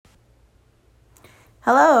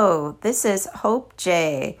Hello, this is Hope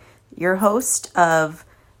J, your host of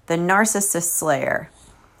The Narcissist Slayer.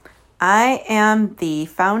 I am the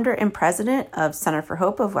founder and president of Center for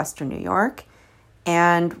Hope of Western New York,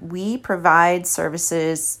 and we provide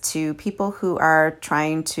services to people who are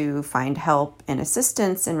trying to find help and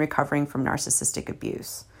assistance in recovering from narcissistic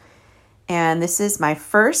abuse. And this is my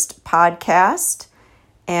first podcast,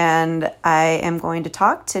 and I am going to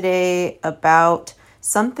talk today about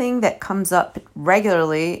something that comes up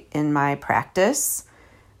regularly in my practice.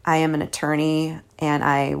 I am an attorney and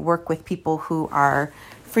I work with people who are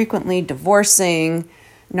frequently divorcing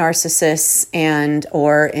narcissists and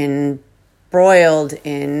or embroiled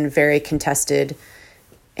in very contested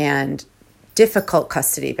and difficult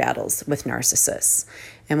custody battles with narcissists.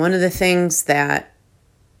 And one of the things that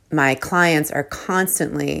my clients are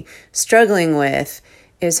constantly struggling with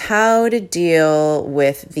is how to deal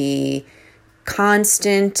with the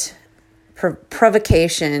constant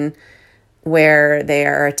provocation where they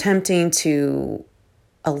are attempting to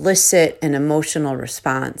elicit an emotional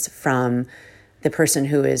response from the person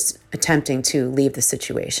who is attempting to leave the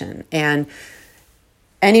situation. And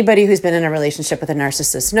anybody who's been in a relationship with a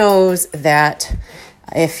narcissist knows that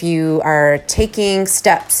if you are taking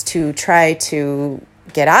steps to try to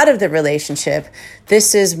get out of the relationship,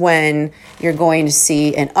 this is when you're going to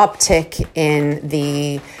see an uptick in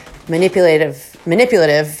the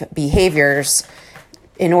manipulative behaviors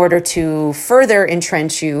in order to further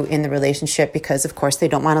entrench you in the relationship, because of course they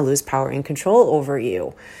don't want to lose power and control over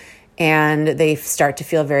you. And they start to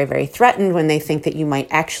feel very, very threatened when they think that you might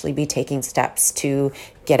actually be taking steps to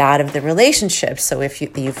get out of the relationship. So if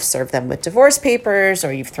you've served them with divorce papers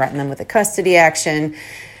or you've threatened them with a custody action,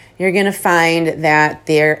 you're going to find that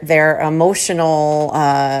their emotional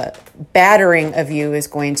battering of you is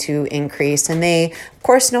going to increase. And they, of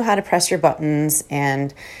course, know how to press your buttons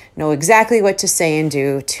and know exactly what to say and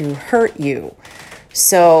do to hurt you.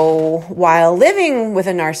 So while living with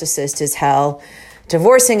a narcissist is hell,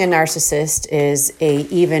 divorcing a narcissist is a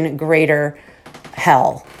even greater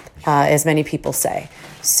hell, as many people say.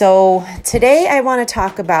 So today I want to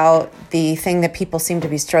talk about the thing that people seem to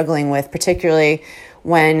be struggling with, particularly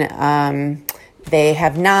when they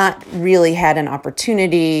have not really had an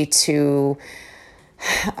opportunity to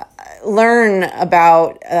learn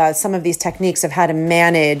about some of these techniques of how to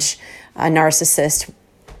manage a narcissist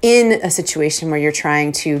in a situation where you're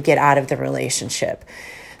trying to get out of the relationship.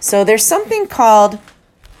 So there's something called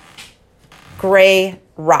gray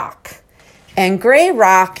rock. And gray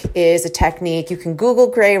rock is a technique. You can Google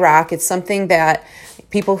gray rock. It's something that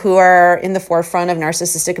people who are in the forefront of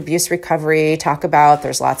narcissistic abuse recovery talk about.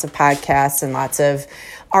 There's lots of podcasts and lots of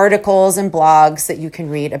articles and blogs that you can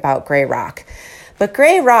read about gray rock. But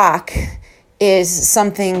gray rock is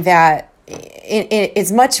something that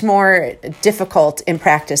is much more difficult in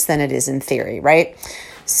practice than it is in theory, right?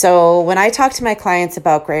 So when I talk to my clients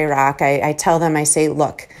about gray rock, I tell them, I say,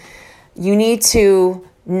 look, you need to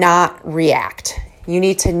not react. You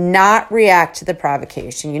need to not react to the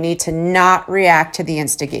provocation. You need to not react to the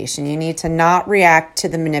instigation. You need to not react to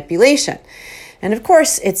the manipulation. And of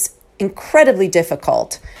course, it's incredibly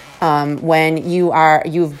difficult when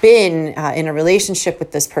you've been in a relationship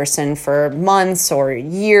with this person for months or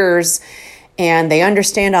years, and they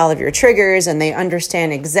understand all of your triggers and they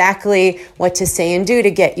understand exactly what to say and do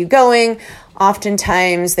to get you going.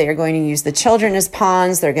 Oftentimes, they are going to use the children as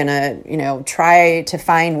pawns. They're going to, try to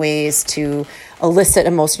find ways to elicit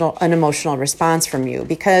an emotional response from you.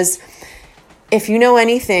 Because if you know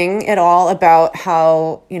anything at all about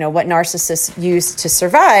how, what narcissists use to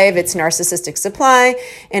survive, it's narcissistic supply.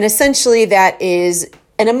 And essentially, that is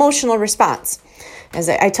an emotional response. As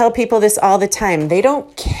I tell people this all the time, they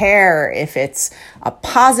don't care if it's a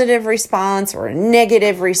positive response or a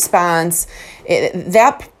negative response.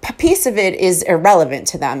 That piece of it is irrelevant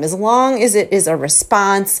to them. As long as it is a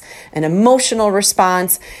response, an emotional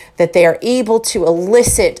response, that they are able to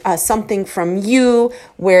elicit something from you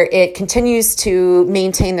where it continues to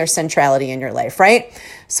maintain their centrality in your life, right?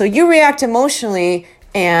 So you react emotionally,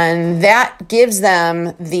 and that gives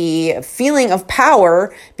them the feeling of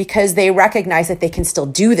power because they recognize that they can still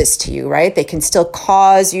do this to you, right? They can still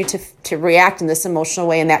cause you to react in this emotional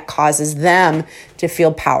way, and that causes them to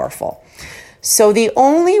feel powerful. So the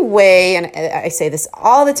only way, and I say this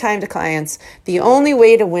all the time to clients, the only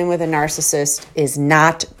way to win with a narcissist is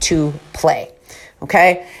not to play,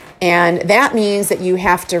 okay? And that means that you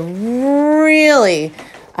have to really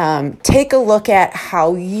take a look at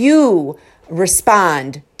how you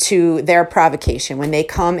respond to their provocation. When they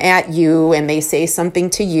come at you and they say something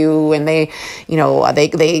to you and they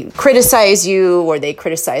criticize you, or they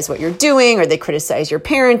criticize what you're doing, or they criticize your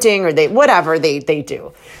parenting, or whatever they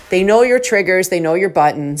do. They know your triggers, they know your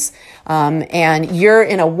buttons, and you're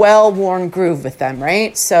in a well-worn groove with them,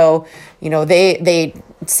 right? So, they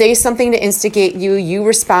say something to instigate you, you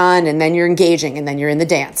respond, and then you're engaging, and then you're in the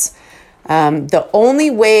dance. The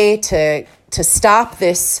only way to stop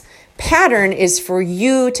this pattern is for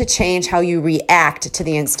you to change how you react to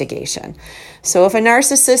the instigation. So if a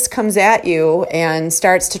narcissist comes at you and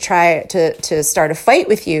starts to try to start a fight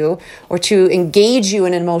with you, or to engage you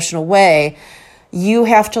in an emotional way, you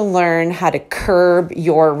have to learn how to curb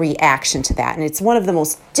your reaction to that. And it's one of the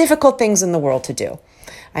most difficult things in the world to do.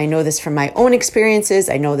 I know this from my own experiences.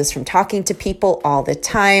 I know this from talking to people all the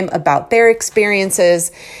time about their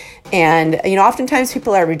experiences. And, oftentimes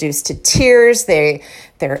people are reduced to tears. They're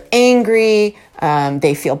angry.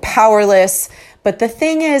 They feel powerless. But the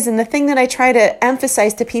thing is, and the thing that I try to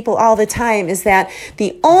emphasize to people all the time, is that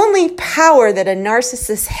the only power that a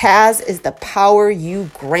narcissist has is the power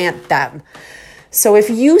you grant them. So if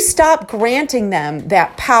you stop granting them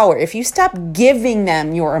that power, if you stop giving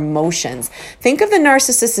them your emotions, think of the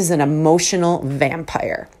narcissist as an emotional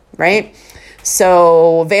vampire, right?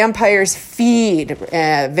 So vampires feed.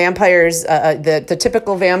 The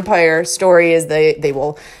typical vampire story is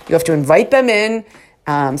you have to invite them in.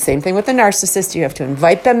 Same thing with the narcissist. You have to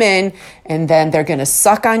invite them in, and then they're going to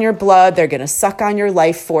suck on your blood. They're going to suck on your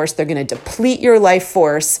life force. They're going to deplete your life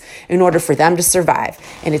force in order for them to survive.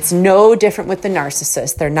 And it's no different with the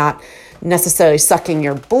narcissist. They're not necessarily sucking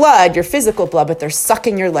your blood, your physical blood, but they're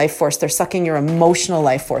sucking your life force. They're sucking your emotional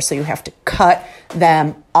life force. So you have to cut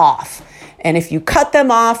them off. And if you cut them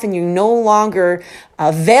off and you no longer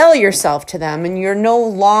avail yourself to them, and you're no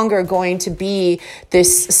longer going to be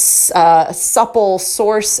this supple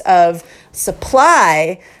source of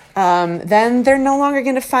supply, then they're no longer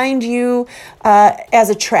going to find you as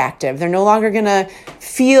attractive. They're no longer going to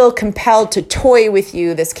feel compelled to toy with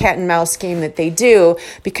you, this cat and mouse game that they do,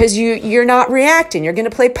 because you're not reacting. You're going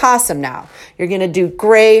to play possum now. You're going to do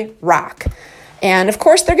gray rock. And of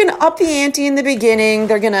course, they're going to up the ante in the beginning.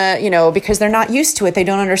 They're going to, because they're not used to it. They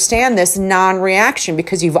don't understand this non-reaction,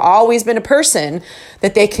 because you've always been a person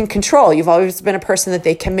that they can control. You've always been a person that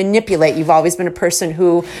they can manipulate. You've always been a person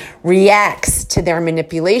who reacts to their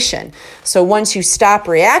manipulation. So once you stop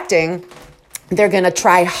reacting, they're going to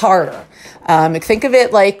try harder. Think of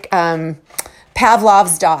it like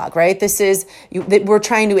Pavlov's dog, right? We're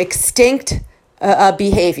trying to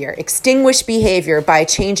extinguish behavior by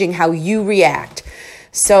changing how you react.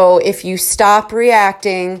 So if you stop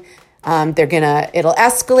reacting, it'll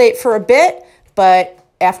escalate for a bit, but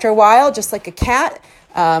after a while, just like a cat,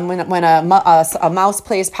 when a mouse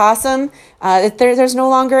plays possum, there's no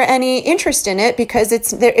longer any interest in it, because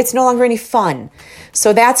it's no longer any fun.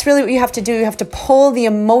 So that's really what you have to do. You have to pull the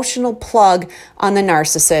emotional plug on the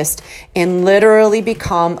narcissist and literally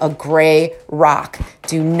become a gray rock.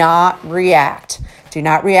 Do not react. Do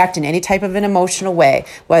not react in any type of an emotional way,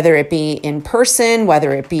 whether it be in person,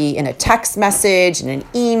 whether it be in a text message, in an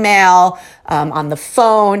email, on the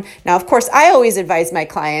phone. Now, of course, I always advise my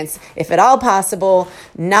clients, if at all possible,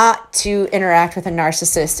 not to interact with a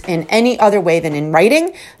narcissist in any other way than in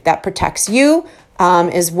writing. That protects you,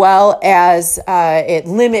 as well as it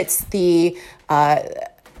limits the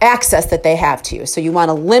access that they have to you. So you want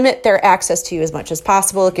to limit their access to you as much as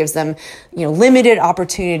possible. It gives them, limited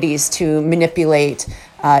opportunities to manipulate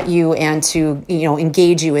you and to,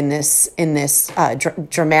 engage you in this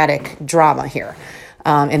dramatic drama here,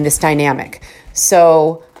 in this dynamic.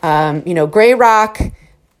 So, gray rock,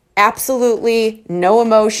 absolutely no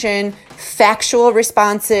emotion, factual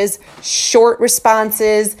responses, short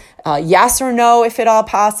responses, yes or no if at all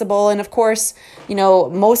possible. And of course,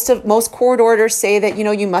 most court orders say that,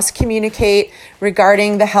 you must communicate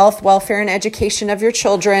regarding the health, welfare, and education of your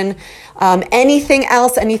children. Anything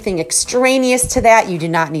else, anything extraneous to that, you do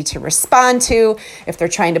not need to respond to. If they're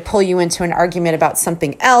trying to pull you into an argument about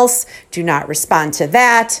something else, do not respond to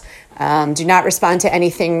that. Do not respond to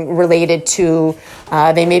anything related to,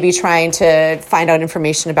 they may be trying to find out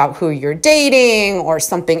information about who you're dating or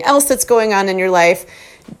something else that's going on in your life.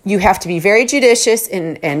 You have to be very judicious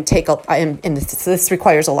and this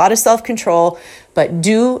requires a lot of self-control, but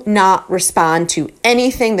do not respond to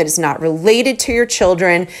anything that is not related to your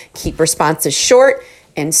children. Keep responses short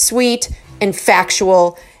and sweet and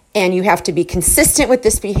factual, and you have to be consistent with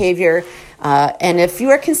this behavior. And if you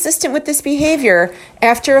are consistent with this behavior,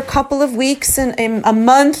 after a couple of weeks and a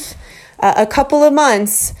month, a couple of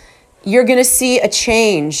months, you're going to see a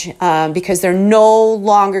change because they're no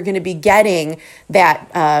longer going to be getting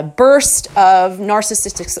that burst of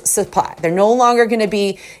narcissistic supply. They're no longer going to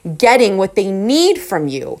be getting what they need from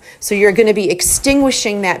you. So you're going to be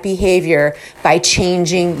extinguishing that behavior by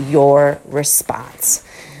changing your response.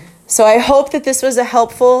 So I hope that this was a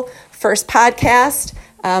helpful first podcast.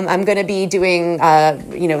 I'm going to be doing,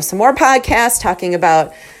 some more podcasts talking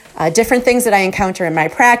about different things that I encounter in my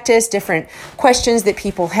practice, different questions that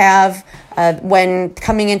people have when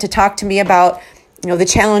coming in to talk to me about, the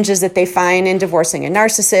challenges that they find in divorcing a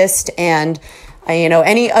narcissist, and,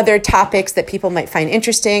 any other topics that people might find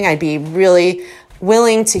interesting. I'd be really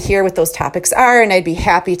willing to hear what those topics are, and I'd be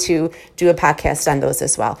happy to do a podcast on those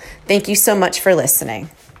as well. Thank you so much for listening.